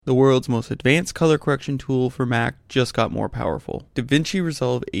The world's most advanced color correction tool for Mac just got more powerful. DaVinci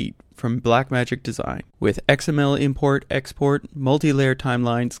Resolve 8 from Blackmagic Design. With XML import, export, multi-layer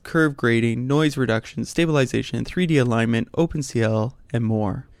timelines, curve grading, noise reduction, stabilization, 3D alignment, OpenCL, and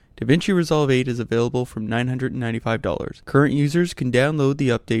more. DaVinci Resolve 8 is available from $995. Current users can download the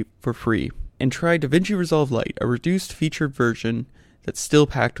update for free. And try DaVinci Resolve Lite, a reduced featured version that's still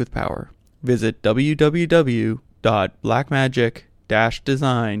packed with power. Visit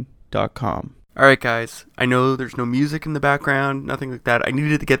www.blackmagic-design.com. Alright guys, I know there's no music in the background, nothing like that. I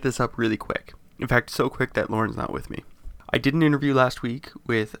needed to get this up really quick. In fact, so quick that Lauren's not with me. I did an interview last week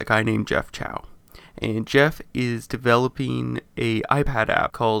with a guy named Jeff Chow. And Jeff is developing a iPad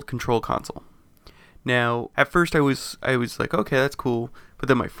app called CTRL+Console. Now, at first I was like, okay, that's cool. But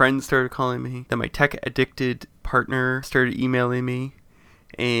then my friends started calling me. Then my tech-addicted partner started emailing me.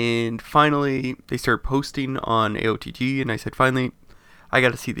 And finally, they started posting on AOTG. And I said, finally, I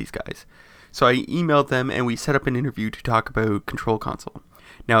got to see these guys. So I emailed them and we set up an interview to talk about CTRL+Console.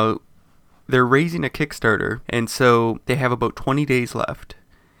 Now, they're raising a Kickstarter. And so they have about 20 days left.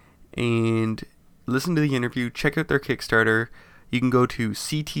 And listen to the interview. Check out their Kickstarter. You can go to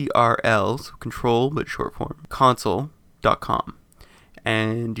CTRL, so control, but short form, console.com.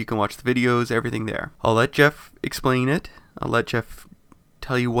 And you can watch the videos, everything there. I'll let Jeff explain it. I'll let Jeff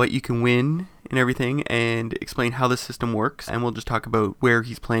tell you what you can win and everything, and explain how the system works. And we'll just talk about where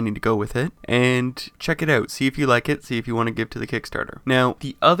he's planning to go with it. And check it out. See if you like it. See if you want to give to the Kickstarter. Now,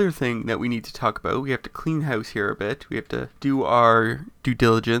 the other thing that we need to talk about, we have to clean house here a bit. We have to do our due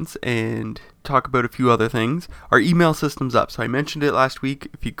diligence and talk about a few other things. Our email system's up. So I mentioned it last week.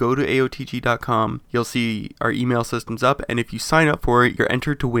 If you go to AOTG.com, you'll see our email system's up. And if you sign up for it, you're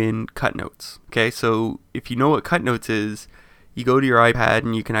entered to win cut notes. Okay, so if you know what cut notes is, you go to your iPad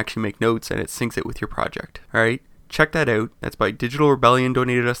and you can actually make notes and it syncs it with your project. Alright, check that out. That's by Digital Rebellion,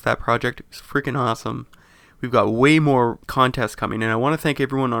 donated us that project. It was freaking awesome. We've got way more contests coming, and I want to thank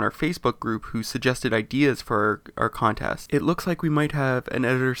everyone on our Facebook group who suggested ideas for our contest. It looks like we might have an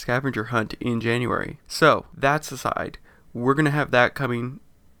editor scavenger hunt in January. So, that's aside. We're going to have that coming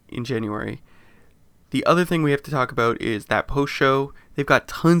in January. The other thing we have to talk about is that post show. They've got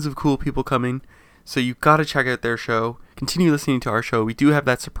tons of cool people coming, so you've got to check out their show. Continue listening to our show. We do have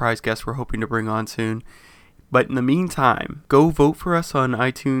that surprise guest we're hoping to bring on soon. But in the meantime, go vote for us on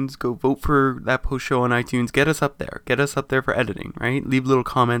iTunes. Go vote for that post show on iTunes. Get us up there. Get us up there for editing, right? Leave little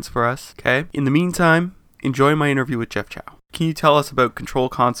comments for us, okay? In the meantime, enjoy my interview with Jeff Chow. Can you tell us about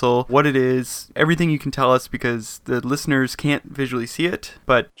CTRL+Console, what it is, everything you can tell us, because the listeners can't visually see it,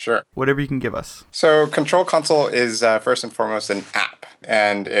 but sure, whatever you can give us. So CTRL+Console is first and foremost an app,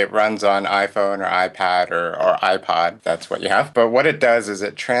 and it runs on iPhone or iPad or iPod. That's what you have. But what it does is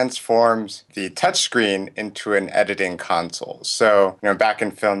it transforms the touchscreen into an editing console. So, back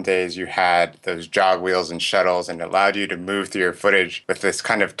in film days, you had those jog wheels and shuttles, and it allowed you to move through your footage with this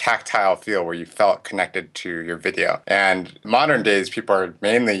kind of tactile feel where you felt connected to your video. And modern days, people are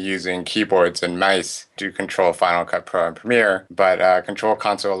mainly using keyboards and mice to control Final Cut Pro and Premiere, but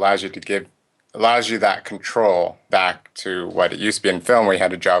CTRL+Console allows you that control back to what it used to be in film, where you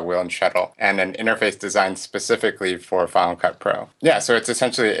had a jog wheel and shuttle, and an interface designed specifically for Final Cut Pro. Yeah, so it's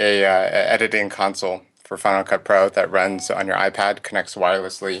essentially a editing console for Final Cut Pro that runs on your iPad, connects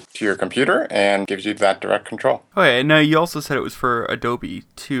wirelessly to your computer, and gives you that direct control. Okay, and now you also said it was for Adobe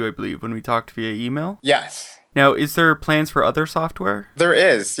too, I believe, when we talked via email? Yes. Now, is there plans for other software? There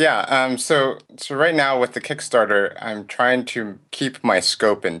is, yeah. So right now with the Kickstarter, I'm trying to keep my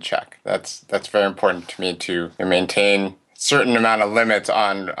scope in check. That's very important to me, to maintain a certain amount of limits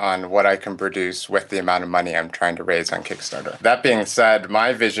on what I can produce with the amount of money I'm trying to raise on Kickstarter. That being said,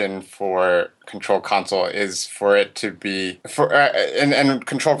 my vision for CTRL+Console is for it to be, and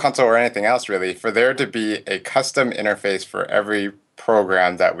CTRL+Console or anything else really, for there to be a custom interface for every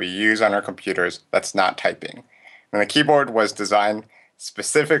program that we use on our computers that's not typing. And the keyboard was designed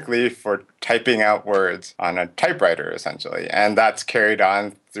specifically for typing out words on a typewriter, essentially. And that's carried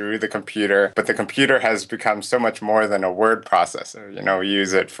on through the computer. But the computer has become so much more than a word processor. We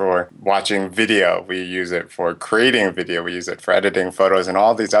use it for watching video. We use it for creating video. We use it for editing photos and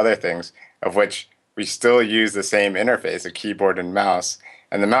all these other things, of which we still use the same interface, a keyboard and mouse.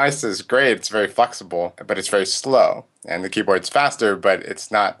 And the mouse is great. It's very flexible, but it's very slow. And the keyboard's faster, but it's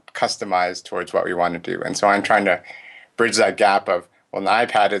not customized towards what we want to do. And so I'm trying to bridge that gap of, well, an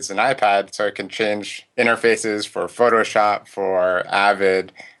iPad is an iPad, so it can change interfaces for Photoshop, for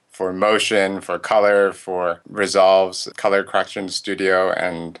Avid, for motion, for color, for resolves, color correction studio,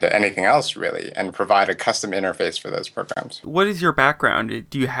 and anything else really, and provide a custom interface for those programs. What is your background?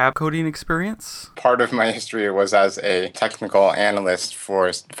 Do you have coding experience? Part of my history was as a technical analyst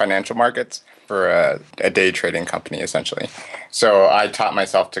for financial markets for a day trading company, essentially. So I taught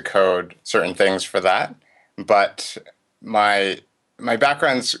myself to code certain things for that, but my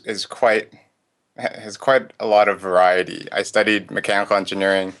background has quite a lot of variety. I studied mechanical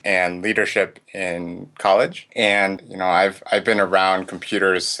engineering and leadership in college, and I've been around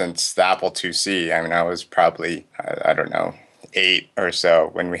computers since the Apple IIc. I mean, I was probably I don't know, 8 or so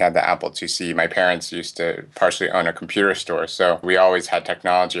when we had the Apple IIc. My parents used to partially own a computer store, so we always had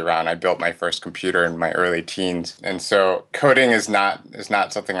technology around. I built my first computer in my early teens, and so coding is not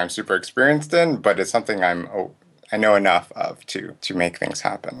something I'm super experienced in, but it's something I know enough of to make things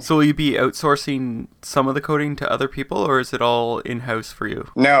happen. So will you be outsourcing some of the coding to other people, or is it all in-house for you?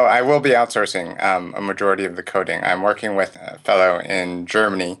 No, I will be outsourcing a majority of the coding. I'm working with a fellow in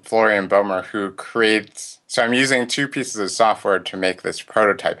Germany, Florian Bomer, who creates... So I'm using 2 pieces of software to make this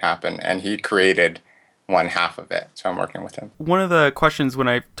prototype happen, and he created one half of it. So I'm working with him. One of the questions when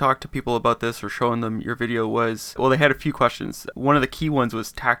I talked to people about this or showing them your video was, well, they had a few questions. One of the key ones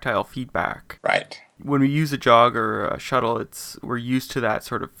was tactile feedback. Right. When we use a jog or a shuttle, we're used to that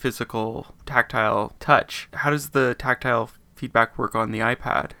sort of physical, tactile touch. How does the tactile feedback work on the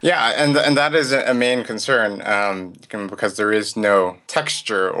iPad? Yeah, and that is a main concern because there is no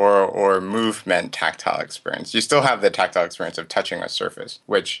texture or movement tactile experience. You still have the tactile experience of touching a surface,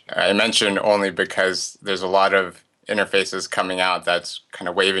 which I mentioned only because there's a lot of interfaces coming out that's kind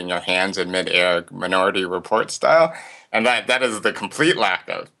of waving your hands in midair, Minority Report style, and that is the complete lack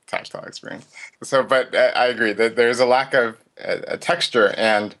of tactile experience. So, but I agree that there's a lack of a texture,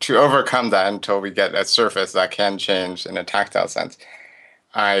 and to overcome that until we get a surface that can change in a tactile sense,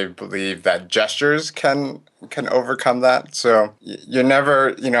 I believe that gestures can overcome that. So you're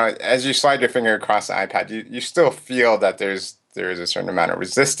never, as you slide your finger across the iPad, you still feel that there is a certain amount of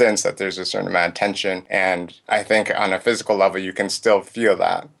resistance, that there's a certain amount of tension, and I think on a physical level you can still feel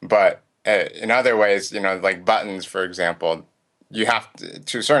that. But in other ways, like buttons, for example, you have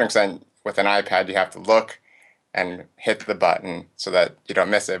to a certain extent, with an iPad, you have to look and hit the button so that you don't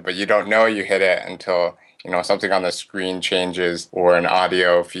miss it, but you don't know you hit it until something on the screen changes or an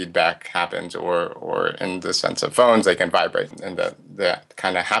audio feedback happens, or in the sense of phones, they can vibrate, and the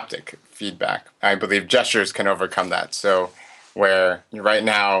kind of haptic feedback. I believe gestures can overcome that. So where right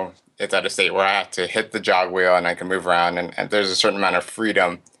now it's at a state where I have to hit the jog wheel and I can move around, and there's a certain amount of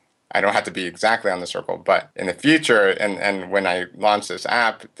freedom. I don't have to be exactly on the circle, but in the future, and when I launch this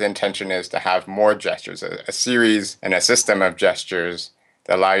app, the intention is to have more gestures, a series and a system of gestures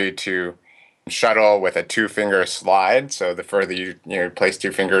that allow you to shuttle with a 2-finger slide. So the further you place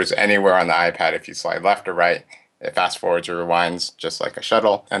 2 fingers anywhere on the iPad, if you slide left or right, it fast forwards or rewinds just like a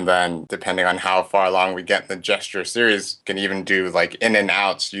shuttle. And then depending on how far along we get in the gesture series, can even do like in and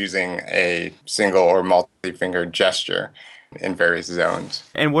outs using a single or multi-finger gesture in various zones.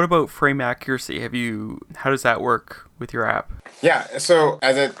 And what about frame accuracy? How does that work with your app? Yeah, so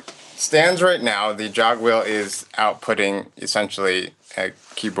as it stands right now, the jog wheel is outputting essentially a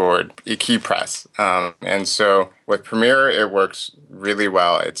key press. And so with Premiere, it works really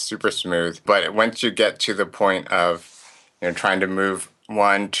well. It's super smooth. But once you get to the point of trying to move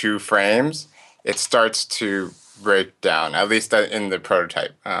 1-2 frames, it starts to break down, at least in the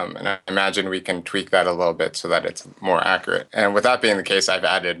prototype. And I imagine we can tweak that a little bit so that it's more accurate. And with that being the case, I've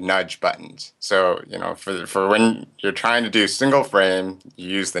added nudge buttons. So, for when you're trying to do single frame, you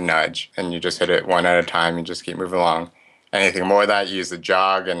use the nudge and you just hit it one at a time and just keep moving along. Anything more than that, you use the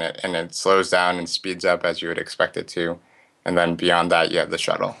jog and it slows down and speeds up as you would expect it to. And then beyond that, you have the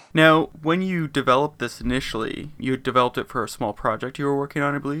shuttle. Now, when you developed this initially, you developed it for a small project you were working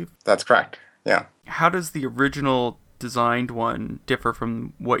on, I believe? That's correct. Yeah. How does the original designed one differ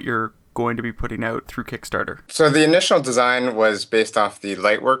from what you're going to be putting out through Kickstarter? So the initial design was based off the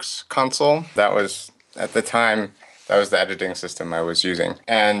Lightworks console. That was, at the time, that was the editing system I was using.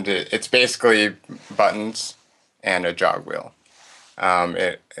 And it's basically buttons and a jog wheel.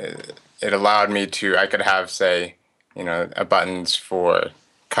 It allowed me I could have, say, a buttons for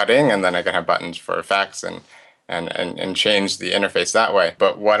cutting, and then I could have buttons for effects and change the interface that way.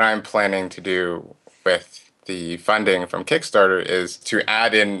 But what I'm planning to do with the funding from Kickstarter is to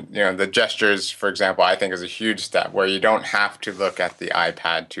add in, the gestures, for example, I think is a huge step where you don't have to look at the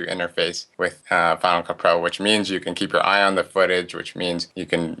iPad to interface with Final Cut Pro, which means you can keep your eye on the footage, which means you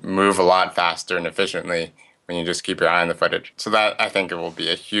can move a lot faster and efficiently when you just keep your eye on the footage. So that, I think, it will be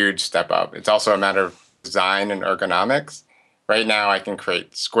a huge step up. It's also a matter of design and ergonomics. right now I can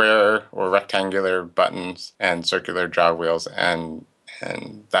create square or rectangular buttons and circular jog wheels, and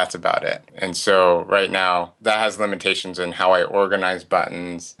that's about it. And so right now that has limitations in how I organize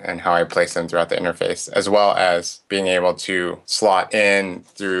buttons and how I place them throughout the interface, as well as being able to slot in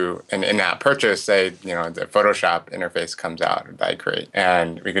through an in-app purchase. Say, the Photoshop interface comes out that I create,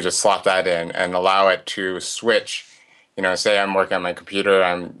 and we could just slot that in and allow it to switch. Say I'm working on my computer,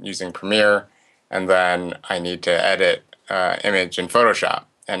 I'm using Premiere, and then I need to edit image in Photoshop,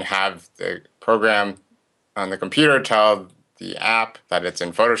 and have the program on the computer tell the app that it's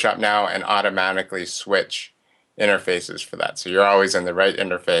in Photoshop now and automatically switch interfaces for that. So you're always in the right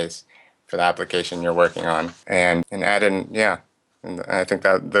interface for the application you're working on, and add in, yeah. And I think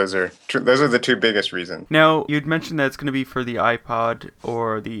that those are the two biggest reasons. Now, you'd mentioned that it's going to be for the iPod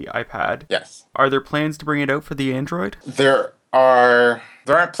or the iPad. Yes. Are there plans to bring it out for the Android? There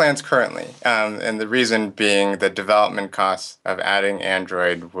aren't plans currently, and the reason being the development costs of adding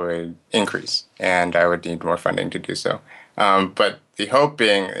Android would increase, and I would need more funding to do so. But the hope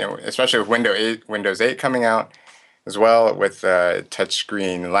being, especially with Windows 8 coming out, as well with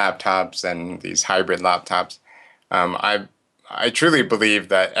touchscreen laptops and these hybrid laptops, I truly believe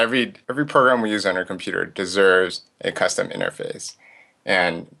that every program we use on our computer deserves a custom interface.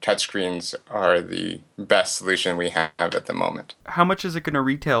 And touchscreens are the best solution we have at the moment. How much is it going to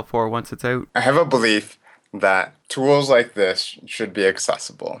retail for once it's out? I have a belief that tools like this should be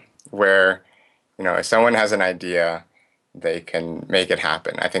accessible, where, if someone has an idea, they can make it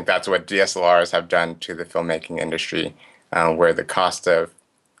happen. I think that's what DSLRs have done to the filmmaking industry, where the cost of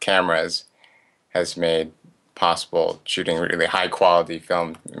cameras has made possible shooting really high quality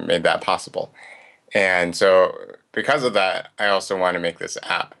film, made that possible. And so because of that, I also want to make this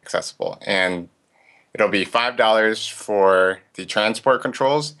app accessible. And it'll be $5 for the transport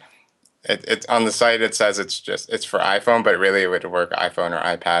controls. It's on the site, it says it's for iPhone, but really it would work iPhone or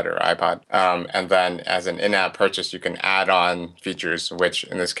iPad or iPod. And then as an in-app purchase, you can add on features, which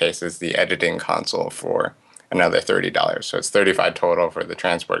in this case is the editing console for another $30. So it's $35 total for the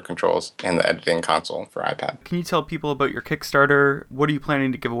transport controls and the editing console for iPad. Can you tell people about your Kickstarter? What are you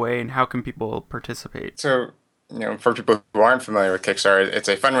planning to give away, and how can people participate? So, for people who aren't familiar with Kickstarter, it's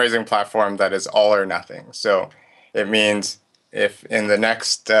a fundraising platform that is all or nothing. So it means if in the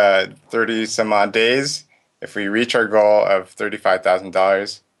next 30 some odd days, if we reach our goal of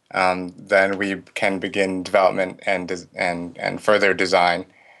 $35,000, then we can begin development and further design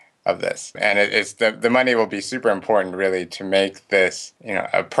of this. And it's the money will be super important, really, to make this,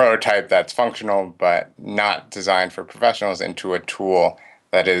 a prototype that's functional but not designed for professionals, into a tool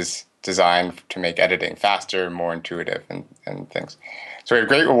that is designed to make editing faster, more intuitive, and things. So we have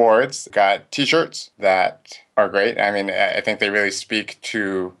great rewards. Got t-shirts that are great. I mean, I think they really speak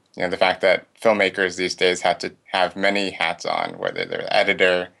to the fact that filmmakers these days have to have many hats on, whether they're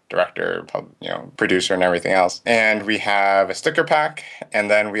editor, director, producer, and everything else. And we have a sticker pack, and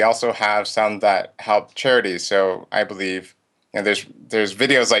then we also have some that help charities. So I believe there's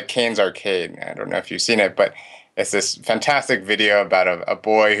videos like Kane's Arcade. I don't know if you've seen it, but it's this fantastic video about a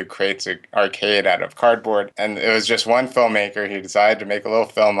boy who creates an arcade out of cardboard. And it was just one filmmaker. He decided to make a little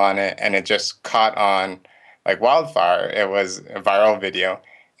film on it, and it just caught on like wildfire. It was a viral video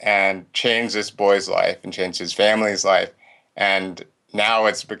and changed this boy's life and changed his family's life. And now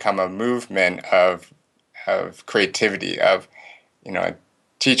it's become a movement of creativity, of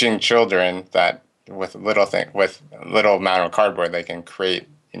teaching children that with little amount of cardboard they can create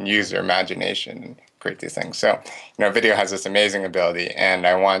and use their imagination and create these things. So video has this amazing ability, and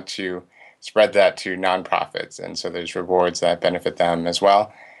I want to spread that to nonprofits, and so there's rewards that benefit them as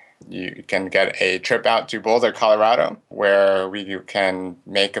well. You can get a trip out to Boulder, Colorado, where we can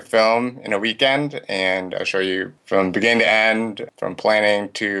make a film in a weekend, and I'll show you from beginning to end, from planning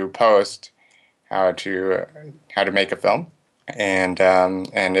to post, how to make a film. And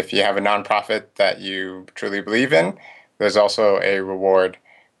if you have a nonprofit that you truly believe in, there's also a reward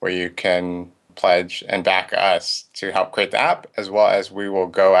where you can pledge and back us to help create the app, as well as we will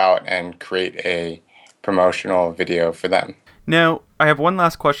go out and create a promotional video for them. Now, I have one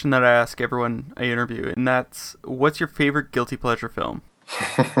last question that I ask everyone I interview, and that's, what's your favorite guilty pleasure film?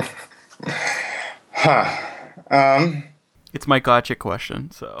 It's my gotcha question,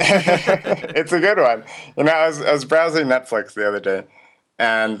 so. It's a good one. I was browsing Netflix the other day,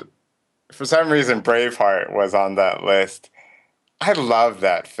 and for some reason, Braveheart was on that list. I love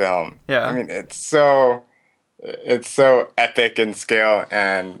that film. Yeah. I mean, it's so epic in scale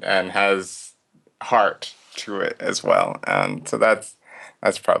and has heart to it as well. So that's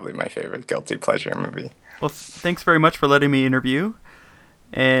probably my favorite guilty pleasure movie. Well, thanks very much for letting me interview,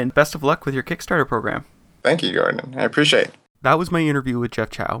 and best of luck with your Kickstarter program. Thank you, Gordon. I appreciate it. that was my interview with Jeff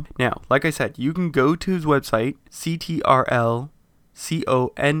Chow. Now, like I said, you can go to his website,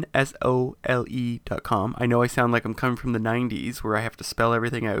 CTRL+Console.com. I know I sound like I'm coming from the 90s where I have to spell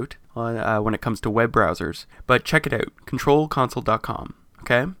everything out when it comes to web browsers, but check it out, CTRL+Console.com,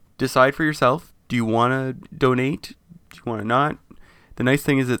 okay? Decide for yourself. Do you want to donate? Do you want to not? The nice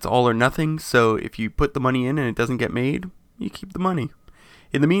thing is it's all or nothing, so if you put the money in and it doesn't get made, you keep the money.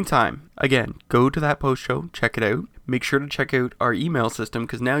 In the meantime, again, go to that post show, check it out. Make sure to check out our email system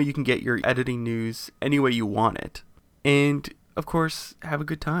because now you can get your editing news any way you want it. And, of course, have a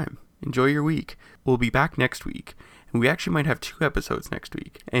good time. Enjoy your week. We'll be back next week. And we actually might have 2 episodes next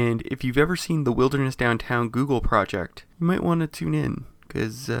week. And if you've ever seen the Wilderness Downtown Google project, you might want to tune in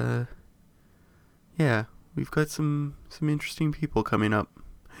because, yeah, we've got some interesting people coming up.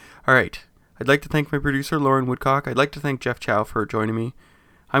 All right. I'd like to thank my producer, Lauren Woodcock. I'd like to thank Jeff Chow for joining me.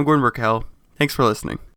 I'm Gordon Burkell. Thanks for listening.